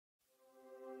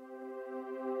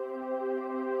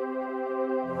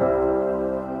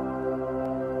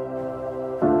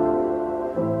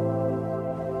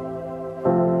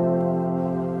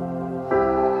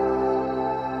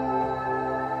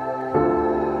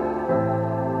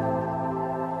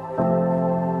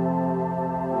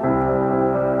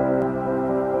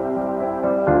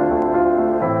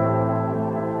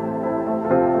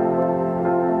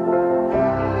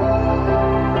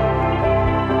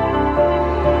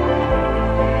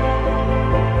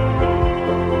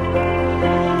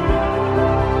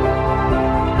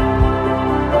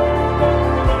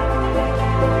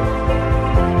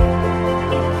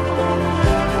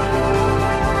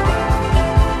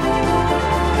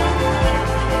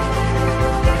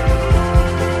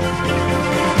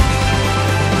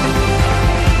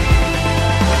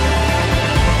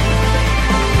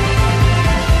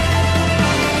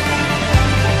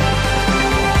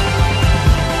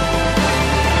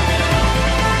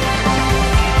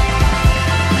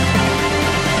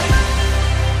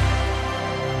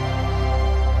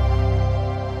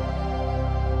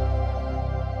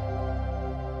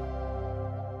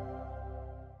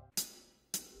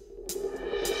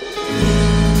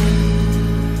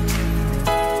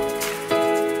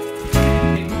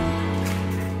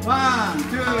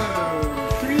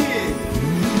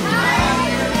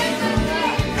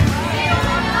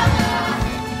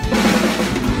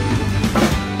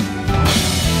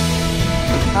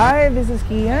Hi, this is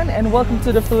Kian and welcome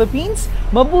to the Philippines.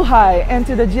 Mabuhay! And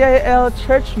to the GIL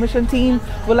Church Mission Team,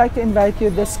 we'd like to invite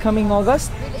you this coming August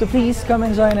to please come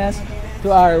and join us to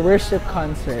our worship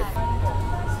concert.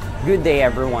 Good day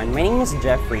everyone, my name is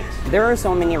Jeffrey. There are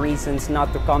so many reasons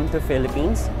not to come to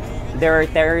Philippines. There are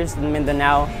terrorists in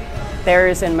Mindanao,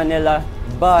 terrorists in Manila,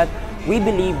 but we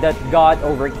believe that God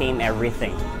overcame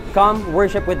everything. Come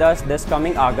worship with us this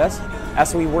coming August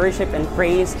as we worship and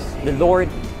praise the Lord,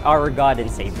 our God and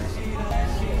Savior.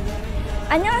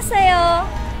 Annyeonghaseyo!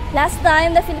 Last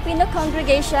time, the Filipino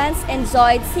congregations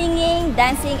enjoyed singing,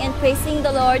 dancing, and praising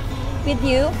the Lord with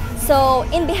you. So,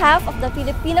 in behalf of the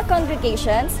Filipino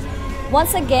congregations,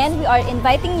 once again, we are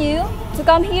inviting you to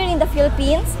come here in the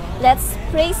Philippines. Let's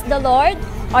praise the Lord,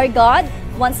 our God,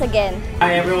 once again.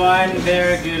 Hi everyone,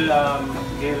 there Gil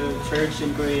Church in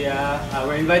Korea.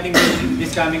 We're inviting you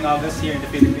this coming August here in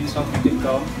the Philippines. Hope you can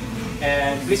come.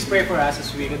 And please pray for us as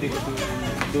we continue to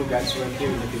do God's work here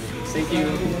in the Philippines. Thank you.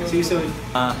 See you soon.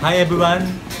 Hi everyone,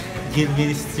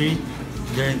 길미니스트리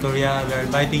there in Korea. We are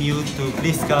inviting you to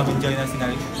please come and join us in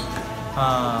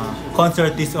our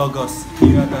concert this August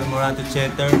here at Almorato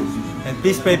Theater. And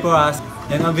please pray for us.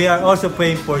 And we are also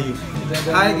praying for you.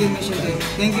 Hi, 길미니스트리.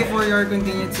 Thank you for your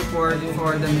continued support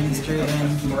for the ministry,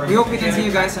 and we hope we can see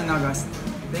you guys in August.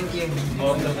 Thank you.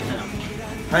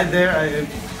 Hi there,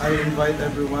 I invite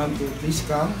everyone to please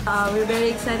come. We're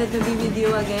very excited to be with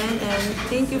you again, and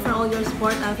thank you for all your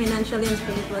support financially and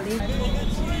spiritually.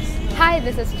 Hi,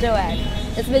 this is Joanne.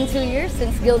 It's been 2 years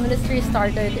since Girlministry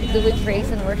started doing praise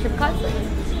and worship concerts.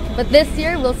 But this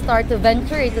year, we'll start to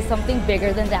venture into something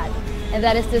bigger than that, and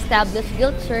that is to establish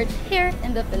Guild Church here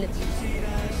in the Philippines.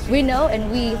 We know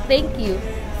and we thank you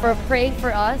for praying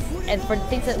for us and for the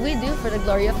things that we do for the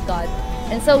glory of God.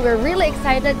 And so we're really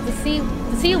excited to see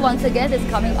you once again this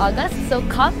coming August. So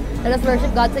come, let us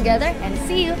worship God together and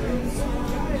see you.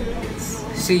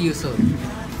 See you soon.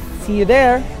 See you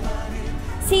there.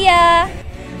 See ya!